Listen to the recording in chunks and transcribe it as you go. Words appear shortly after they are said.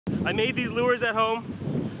I made these lures at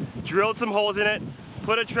home, drilled some holes in it,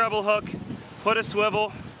 put a treble hook, put a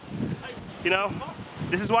swivel. You know,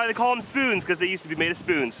 this is why they call them spoons, because they used to be made of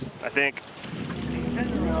spoons, I think.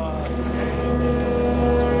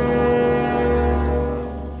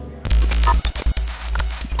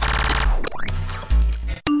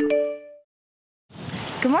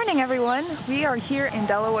 Good morning, everyone. We are here in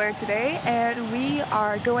Delaware today and we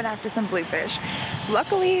are going after some bluefish.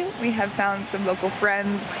 Luckily, we have found some local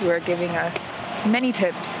friends who are giving us many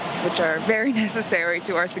tips, which are very necessary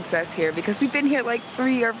to our success here because we've been here like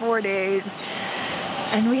 3 or 4 days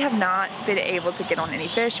and we have not been able to get on any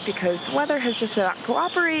fish because the weather has just not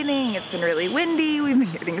cooperating. It's been really windy, we've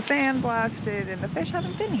been getting sandblasted, and the fish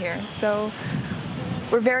haven't been here. So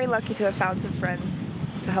we're very lucky to have found some friends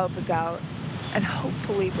to help us out. And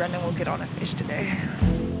hopefully Brendan will get on a fish today.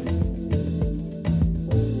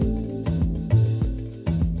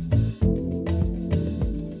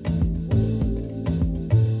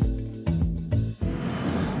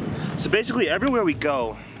 So basically everywhere we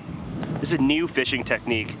go, there's a new fishing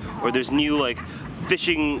technique, or there's new like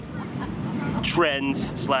fishing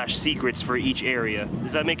trends / secrets for each area.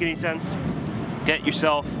 Does that make any sense? Get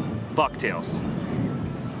yourself bucktails.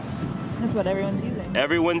 That's what everyone's using.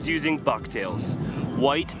 Everyone's using bucktails.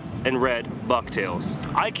 White and red bucktails.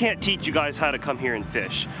 I can't teach you guys how to come here and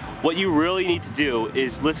fish. What you really need to do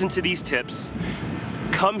is listen to these tips,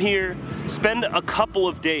 come here, spend a couple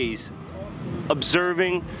of days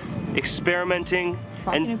observing, experimenting,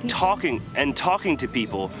 and talking to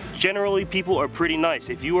people. Generally, people are pretty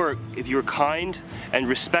nice. If you're kind and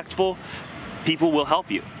respectful, people will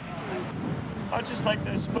help you. I just like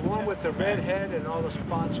this. The one with the red head and all the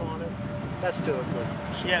spots on it, that's doing good.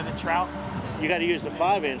 Yeah, the trout. You got to use the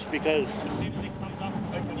 5-inch because As soon as it comes up,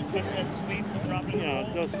 like when he puts that sweep, you drop it. you know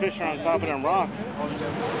those fish are on top of them rocks.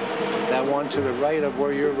 That one to the right of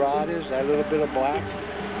where your rod is, that little bit of black,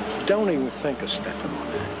 don't even think of stepping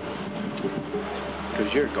on that.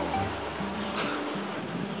 Because you're gone.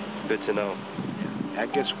 Good to know.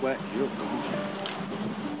 That gets wet, you're gone.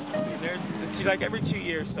 It's like every 2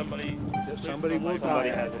 years somebody Somebody will die.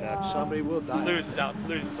 has an accident. Somebody will die. loses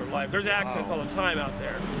their life. There's accidents all the time out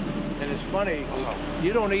there. And it's funny,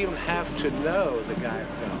 you don't even have to know the guy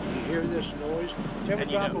fell. You hear this noise. Did you ever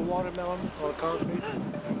And you drop know. a watermelon on a concrete?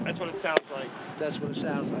 That's what it sounds like. That's what it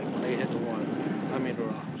sounds like when they hit the water. I mean the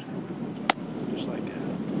rocks. Just like that.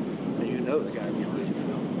 And you know the guy behind you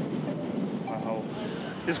fell. Wow.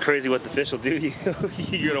 This is crazy what the fish will do to you.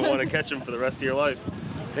 You're gonna want to catch them for the rest of your life.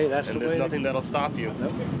 Hey, that's the And way. there's nothing that'll stop you.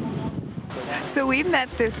 Nope. So we met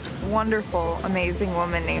this wonderful, amazing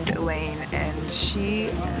woman named Elaine, and she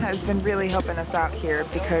has been really helping us out here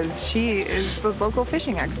because she is the local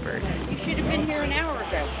fishing expert. You should have been here an hour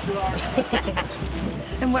ago.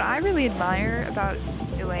 And what I really admire about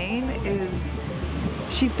Elaine is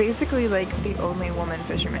she's basically like the only woman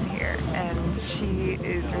fisherman here, and she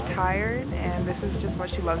is retired and this is just what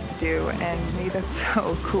she loves to do, and to me that's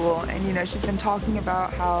so cool. And you know, she's been talking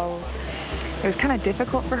about how it was kind of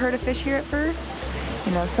difficult for her to fish here at first.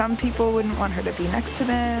 You know, some people wouldn't want her to be next to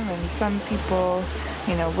them, and some people,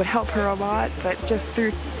 you know, would help her a lot, but just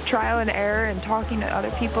through trial and error and talking to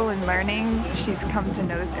other people and learning, she's come to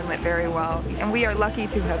know this inlet very well, and we are lucky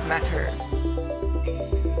to have met her.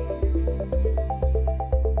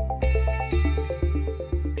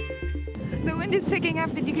 The wind is picking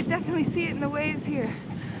up and you can definitely see it in the waves here.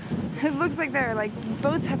 It looks like there are like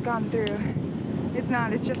boats have gone through. It's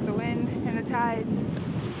not, it's just the wind and the tide.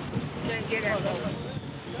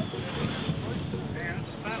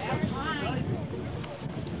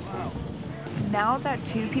 Now that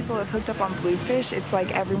 2 people have hooked up on bluefish, it's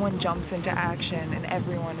like everyone jumps into action and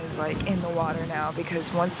everyone is like in the water now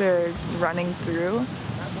because once they're running through,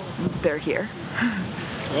 they're here.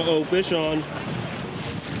 Uh-oh, fish on.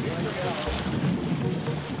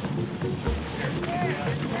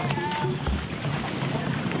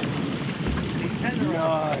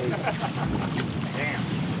 Nice. Damn.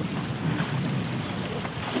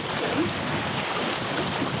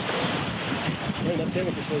 Man, that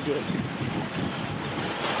table is so good.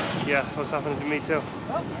 Yeah, what's happening to me too? It's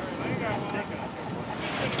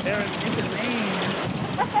a rain.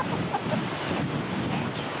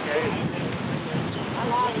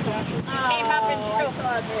 Came up and shook.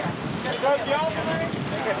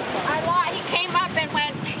 He came up and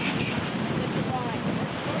went.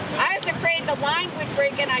 I was afraid the line would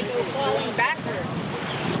break and I'd go falling backward.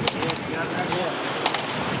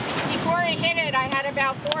 Before he hit it, I had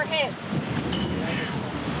about 4 hits.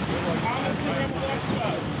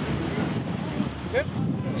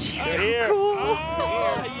 She's so Here. cool.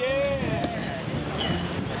 Oh, yeah.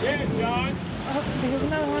 Yeah, John. Oh, there's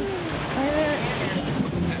another one.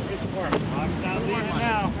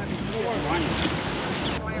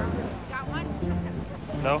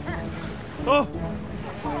 No? Oh!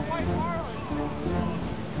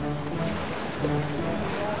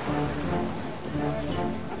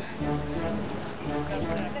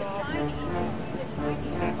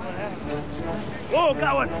 Whoa,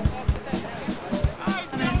 got one!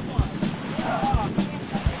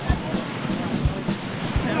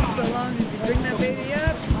 So long as you bring that baby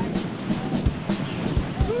up.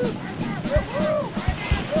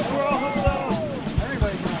 We're all hooked up!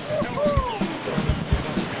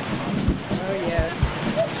 Oh yeah.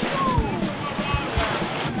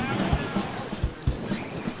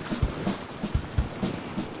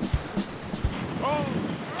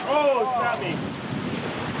 Oh, snap me!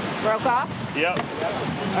 Broke off? Yep.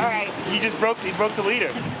 All right. He broke the leader.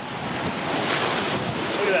 Look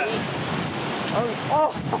at that.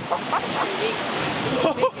 Oh.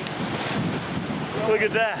 Look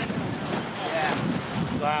at that.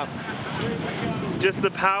 Wow. Just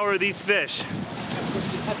the power of these fish.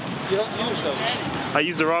 You don't use those. I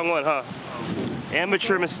used the wrong one, huh?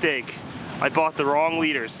 Amateur mistake. I bought the wrong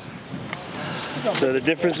leaders. So the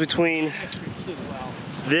difference between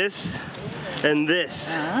this and this.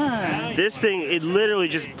 This thing, it literally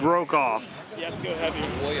just broke off. You have to go heavier.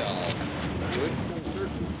 Good.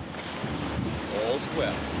 All's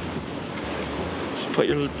well. Just put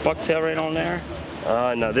your bucktail right on there.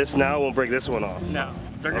 No, this now won't break this one off. No,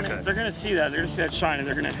 they're gonna Okay. they're gonna see that. They're gonna see that shine and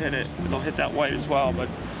they're gonna hit it. They'll hit that white as well, but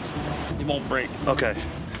it won't break. Okay.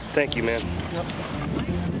 Thank you, man.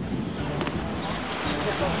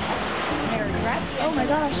 Oh my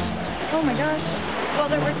gosh. Oh my gosh. Well,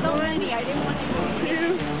 there were so many. I didn't want to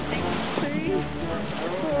Two, 3,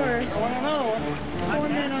 4. I want another one. 4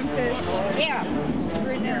 men on fish. Yeah.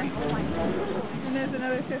 Right now. And there's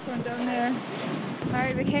another 5th one down there.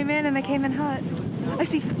 Alright, they came in and they came in hot. I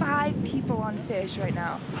see 5 people on fish right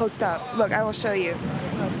now, hooked up. Look, I will show you. Look.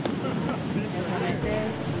 There's one right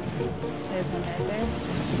there. There's one right there.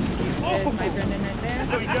 There's my Brendan right there.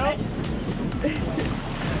 There we go.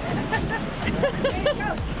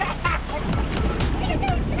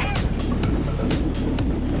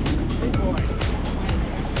 Big boy.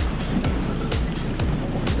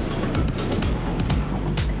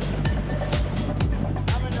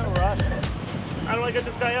 I'm in no rush. How do I get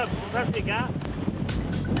this guy up? Press me, guy.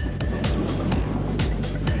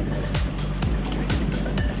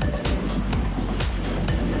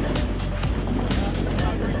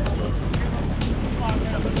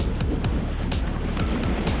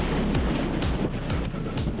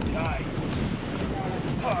 Nice.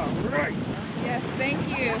 All right. Yes, thank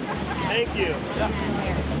you. Thank you.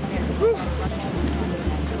 Woo.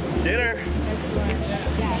 Dinner.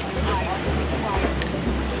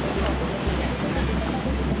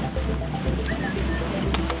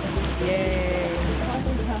 Yay.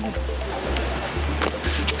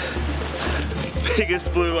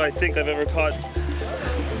 Biggest blue I think I've ever caught.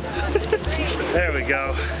 There we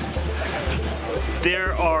go.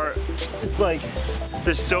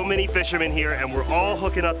 There's so many fishermen here and we're all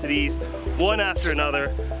hooking up to these one after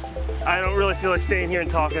another. I don't really feel like staying here and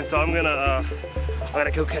talking, so I'm gonna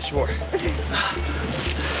go catch more.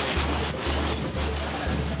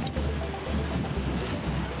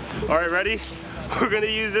 All right, ready? We're gonna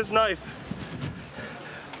use this knife.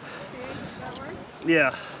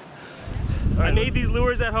 Yeah. I made these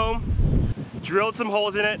lures at home, drilled some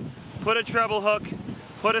holes in it, put a treble hook,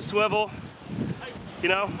 put a swivel. You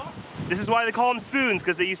know, this is why they call them spoons,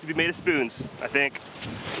 because they used to be made of spoons, I think.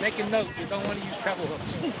 Make a note, you don't want to use treble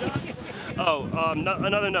hooks. Oh,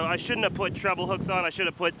 another note, I shouldn't have put treble hooks on, I should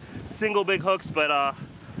have put single big hooks, but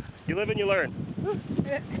you live and you learn.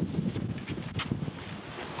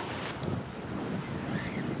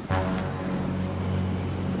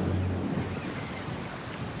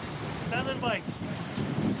 Seven bites.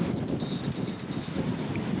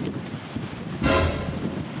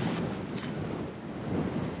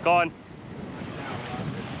 Gone.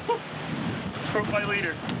 Broke my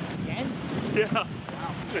leader. Again? Yeah. Wow.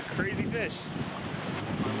 It's a crazy fish.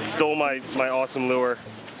 Stole my awesome lure.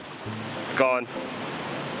 It's gone.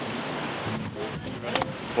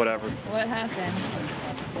 Whatever. What happened?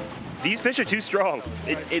 These fish are too strong.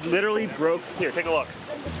 It literally broke. Here, take a look.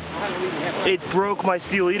 It broke my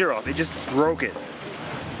seal leader off. It just broke it.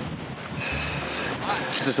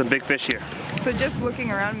 This is some big fish here. So just looking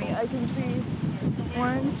around me, I can see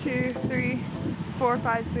 1, 2, 3, 4,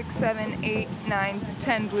 5, 6, 7, 8, 9,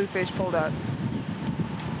 10 bluefish pulled up.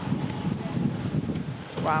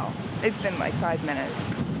 Wow, it's been like 5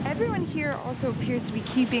 minutes. Everyone here also appears to be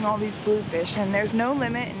keeping all these bluefish, and there's no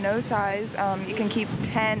limit, no size. You can keep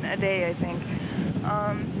 10 a day, I think.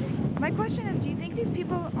 My question is, do you think these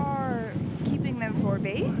people are keeping them for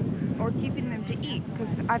bait, or keeping them to eat?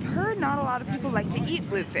 Because I've heard not a lot of people like to eat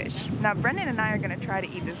bluefish. Now Brendan and I are going to try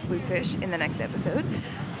to eat this bluefish in the next episode.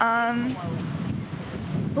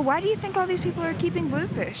 But why do you think all these people are keeping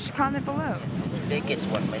bluefish? Comment below. Biggest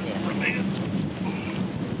one, my name.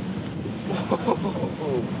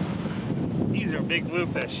 Whoa. These are big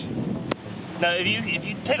bluefish. Now if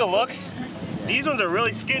you take a look, these ones are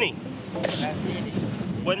really skinny.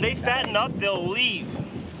 When they fatten up, they'll leave.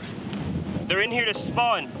 They're in here to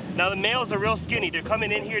spawn. Now the males are real skinny. They're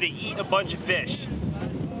coming in here to eat a bunch of fish.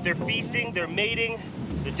 They're feasting, they're mating,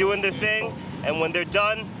 they're doing their thing, and when they're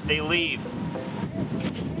done, they leave.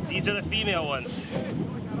 These are the female ones.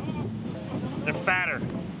 They're fatter.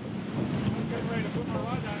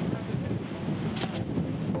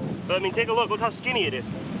 But I mean, take a look how skinny it is.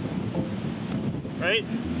 Right?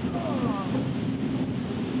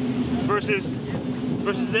 Versus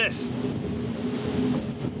this.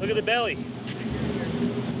 Look at the belly.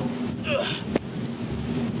 Ugh.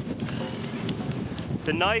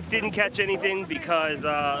 The knife didn't catch anything because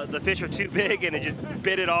the fish are too big and it just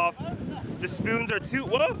bit it off. The spoons are too,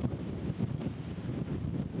 whoa!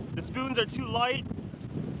 The spoons are too light.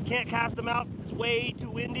 Can't cast them out. It's way too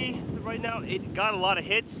windy. Right now it got a lot of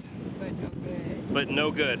hits, but no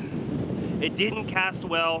good. It didn't cast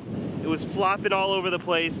well. It was flopping all over the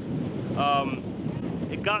place.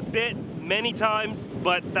 It got bit many times,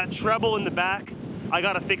 but that treble in the back, I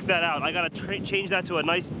gotta fix that out. I gotta change that to a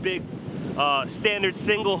nice big standard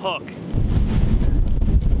single hook.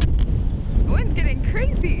 The wind's getting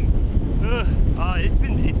crazy.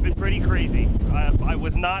 It's been pretty crazy. I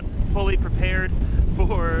was not fully prepared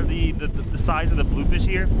for the size of the bluefish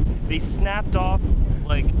here. They snapped off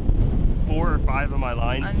like 4 or 5 of my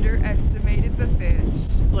lines. Underestimated the fish.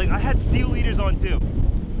 Like I had steel leaders on too,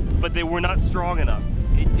 but they were not strong enough.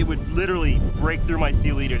 It would literally break through my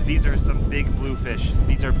steel leaders. These are some big bluefish.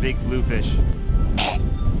 These are big bluefish.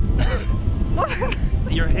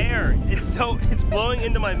 Your hair, it's blowing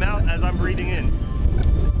into my mouth as I'm breathing in.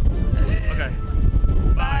 Okay.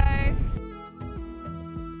 Bye.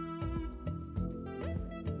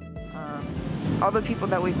 All the people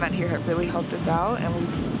that we've met here have really helped us out, and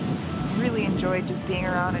we've really enjoyed just being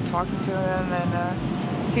around and talking to them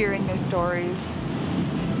and hearing their stories,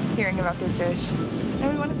 hearing about their fish.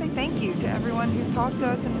 And we want to say thank you to everyone who's talked to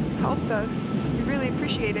us and helped us. We really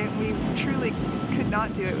appreciate it. We truly could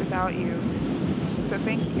not do it without you. So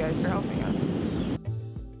thank you guys for helping us.